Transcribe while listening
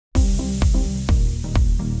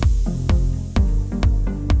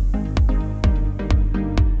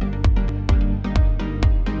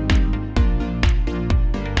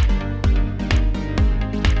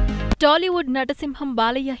టాలీవుడ్ నటసింహం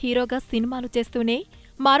బాలయ్య హీరోగా సినిమాలు చేస్తూనే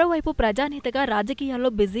మరోవైపు ప్రజానేతగా రాజకీయాల్లో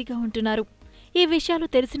బిజీగా ఉంటున్నారు. ఈ విషయాలు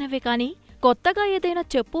తెలిసినవే కాని కొత్తగా ఏదైనా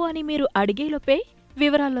చెప్పు అని మీరు అడిగేలోపే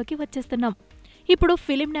వివరాల్లోకి వచ్చేస్తున్నాం. ఇప్పుడు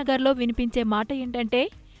ఫిలిం నగర్లో వినిపించే మాట ఏంటంటే,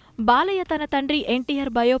 బాలయ్య తన తండ్రి NTR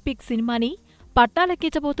బయోపిక్ సినిమాని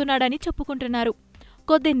పట్టాలెక్కించబోతున్నాడని చెప్పుకుంటున్నారు.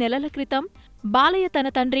 కొద్ది నెలల క్రితం బాలయ్య తన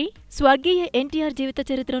తండ్రి స్వర్గీయ NTR జీవిత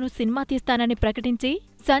చరిత్రను సినిమా తీస్తానని ప్రకటించి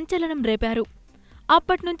సంచలనం రేపారు.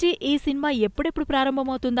 అప్పట్నుంచి ఈ సినిమా ఎప్పుడెప్పుడు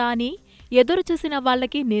ప్రారంభమవుతుందా అని ఎదురుచూసిన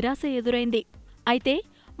వాళ్లకి నిరాశ ఎదురైంది. అయితే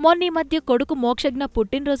మొన్నీ మధ్య కొడుకు మోక్షజ్ఞ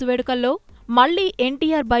పుట్టినరోజు వేడుకల్లో మళ్లీ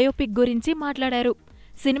NTR బయోపిక్ గురించి మాట్లాడారు.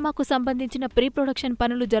 సినిమాకు సంబంధించిన ప్రీ ప్రొడక్షన్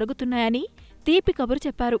పనులు జరుగుతున్నాయని తీపి కబురు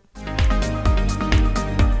చెప్పారు.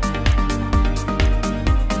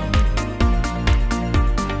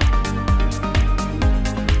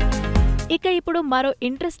 ఇక ఇప్పుడు మరో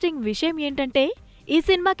ఇంట్రెస్టింగ్ విషయం ఏంటంటే, ఈ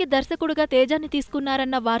సినిమాకి దర్శకుడుగా తేజాని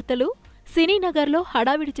తీసుకున్నారన్న వార్తలు సినీనగర్లో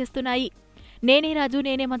హడావిడి చేస్తున్నాయి. నేనే రాజు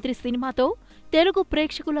నేనే మంత్రి సినిమాతో తెలుగు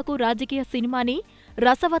ప్రేక్షకులకు రాజకీయ సినిమాని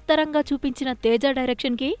రసవత్తరంగా చూపించిన తేజ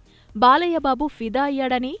డైరెక్షన్కి బాలయ్య బాబు ఫిదా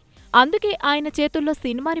అయ్యాడని, అందుకే ఆయన చేతుల్లో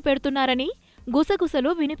సినిమాని పెడుతున్నారని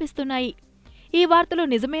గుసగుసలు వినిపిస్తున్నాయి. ఈ వార్తలు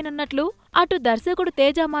నిజమేనన్నట్లు అటు దర్శకుడు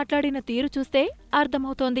తేజ మాట్లాడిన తీరు చూస్తే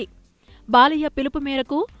అర్థమవుతోంది. బాలయ్య పిలుపు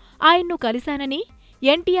మేరకు ఆయన్ను కలిశానని,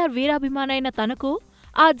 NTR వీరాభిమానైన తనకు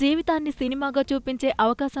ఆ జీవితాన్ని సినిమాగా చూపించే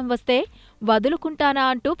అవకాశం వస్తే వదులుకుంటానా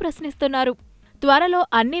అంటూ ప్రశ్నిస్తున్నారు. త్వరలో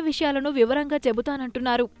అన్ని విషయాలను వివరంగా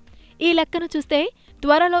చెబుతానంటున్నారు. ఈ లెక్కను చూస్తే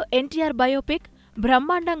త్వరలో NTR బయోపిక్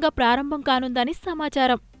బ్రహ్మాండంగా ప్రారంభం కానుందని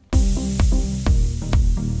సమాచారం.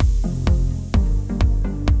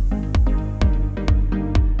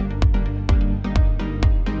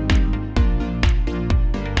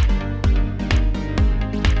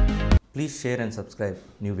 Please share and subscribe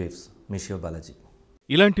new waves. మీ శివ బాలాజీ.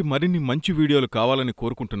 ఇలాంటి మరిన్ని మంచి వీడియోలు కావాలని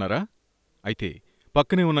కోరుకుంటున్నారా? అయితే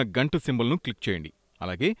పక్కనే ఉన్న గంట సింబల్ను క్లిక్ చేయండి.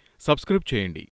 అలాగే సబ్స్క్రైబ్ చేయండి.